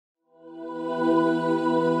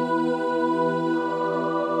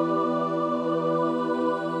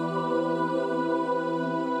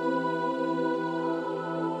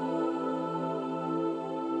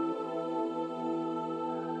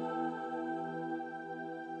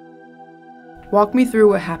Walk me through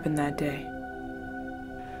what happened that day.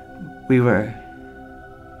 We were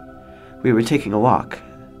taking a walk.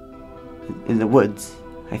 In the woods,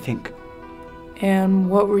 I think. And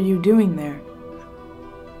what were you doing there?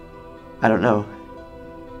 I don't know.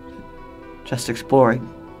 Just exploring.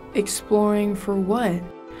 Exploring for what?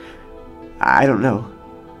 I don't know.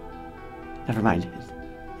 Never mind.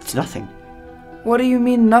 It's nothing. What do you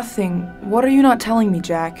mean, nothing? What are you not telling me,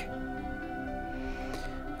 Jack?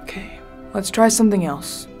 Okay, let's try something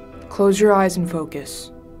else. Close your eyes and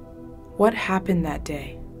focus. What happened that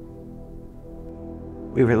day?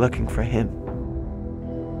 We were looking for him.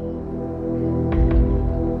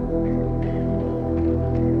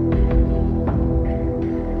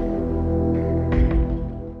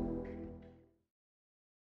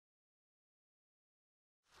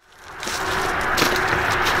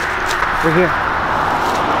 We're here.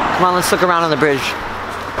 Come on, let's look around on the bridge.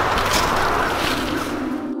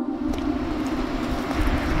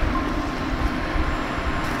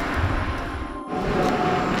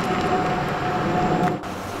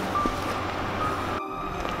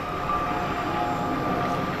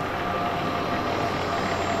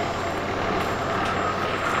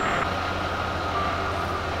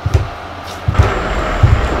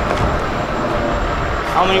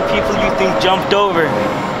 How many people you think jumped over?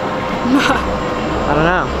 I don't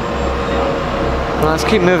know. Well, let's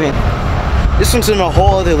keep moving. This one's in a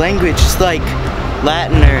whole other language. It's like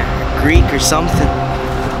Latin or Greek or something.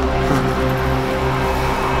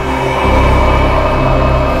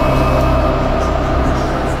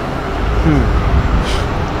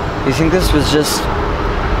 Do you think this was just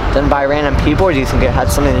done by random people, or do you think it had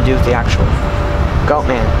something to do with the actual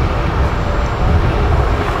Goatman?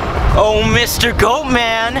 Oh, Mr.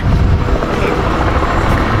 Goatman!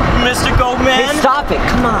 Mr. Goatman! Hey, stop it!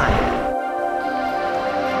 Come on!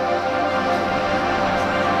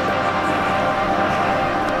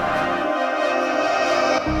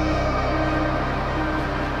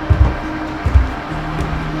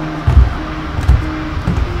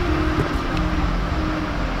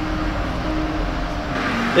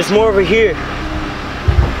 There's more over here.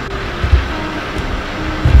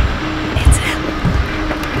 It's him.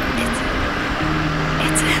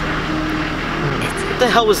 It's him. What the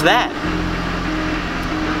hell was that?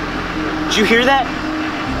 Did you hear that?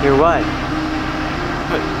 Hear what?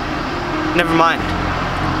 Never mind.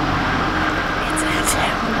 It's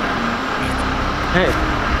him. Hey,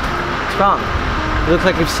 what's wrong? You look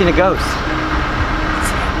like you've seen a ghost.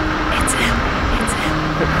 It's him. It's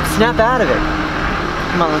him. Snap out of it.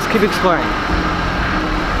 Come on, let's keep exploring.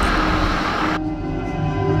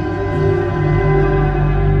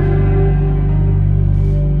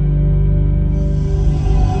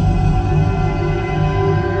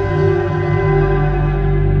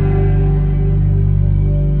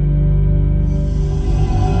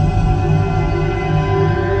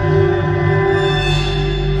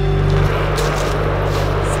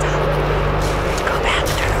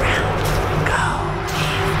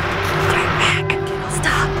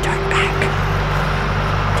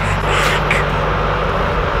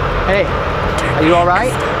 Hey, are you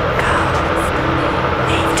alright?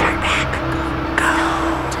 Leave, turn back. Go.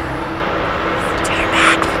 Turn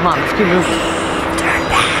back. Come on, let's keep moving. Leave, turn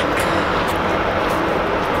back.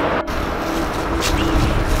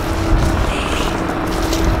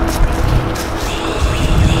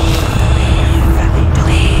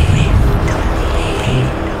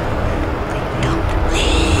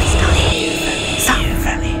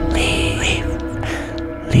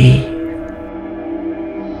 Leave.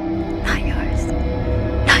 Not yours.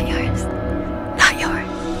 Not yours. Not yours.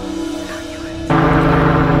 Not yours.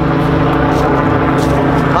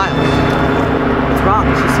 Miles, what's wrong?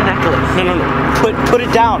 It's just a necklace. No. Put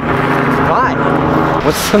it down. Why?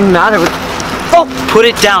 What's the matter with... Oh! Put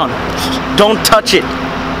it down. Don't touch it.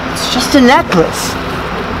 It's just a necklace.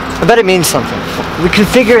 I bet it means something. We can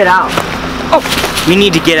figure it out. Oh! We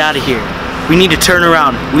need to get out of here. We need to turn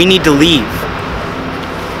around. We need to leave.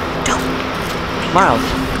 Miles.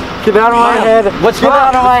 Get out of my head. What's Get wrong?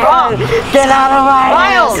 out of my head. Get out of my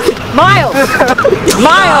Miles! head. Miles!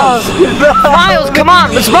 Miles! Miles, come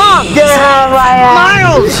on! What's wrong? Get out of my head.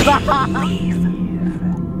 Miles!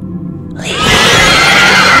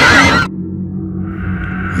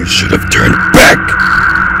 You should have turned back.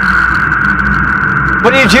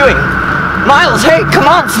 What are you doing? Miles, hey, come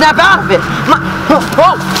on, snap out of it!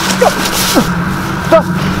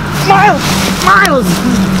 Miles! Miles!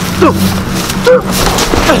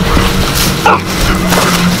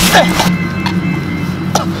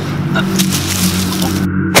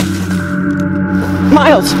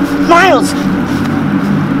 Miles! Miles!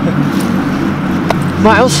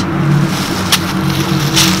 Miles?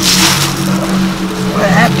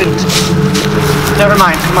 happened. Never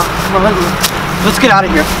mind. Come on. Let's get out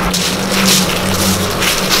of here.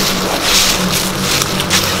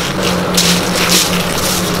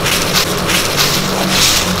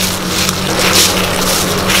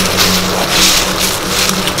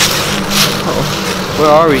 Where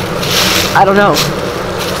are we? I don't know.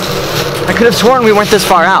 I could have sworn we weren't this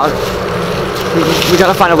far out. We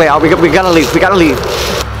gotta find a way out. We gotta leave. We gotta leave.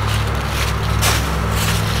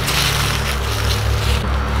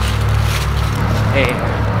 Hey,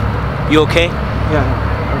 you okay? Yeah,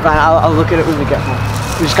 I'm fine. I'll look at it when we get home.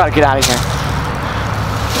 We just gotta get out of here.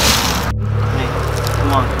 Hey,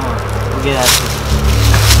 come on. We'll get out of here.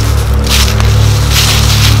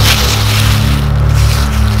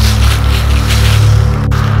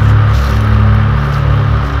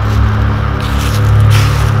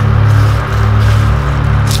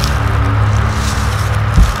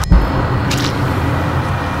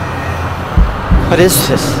 What is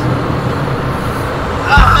this?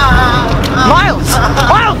 Miles!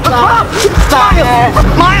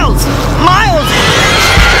 Miles!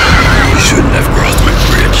 You shouldn't have crossed my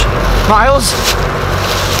bridge.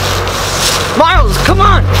 Miles, come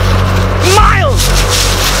on! Miles!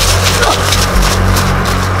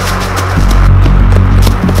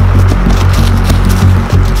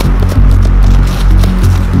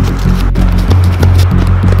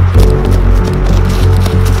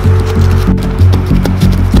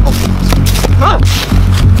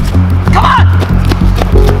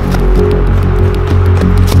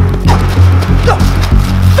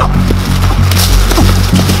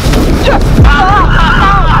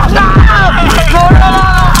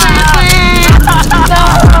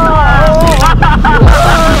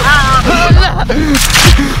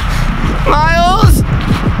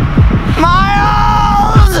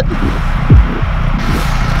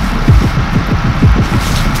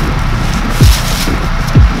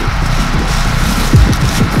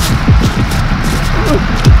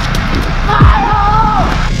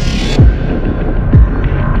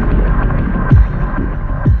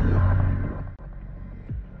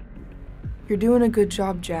 You're doing a good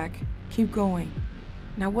job, Jack. Keep going.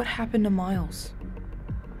 Now what happened to Miles?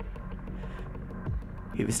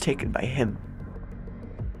 He was taken by him.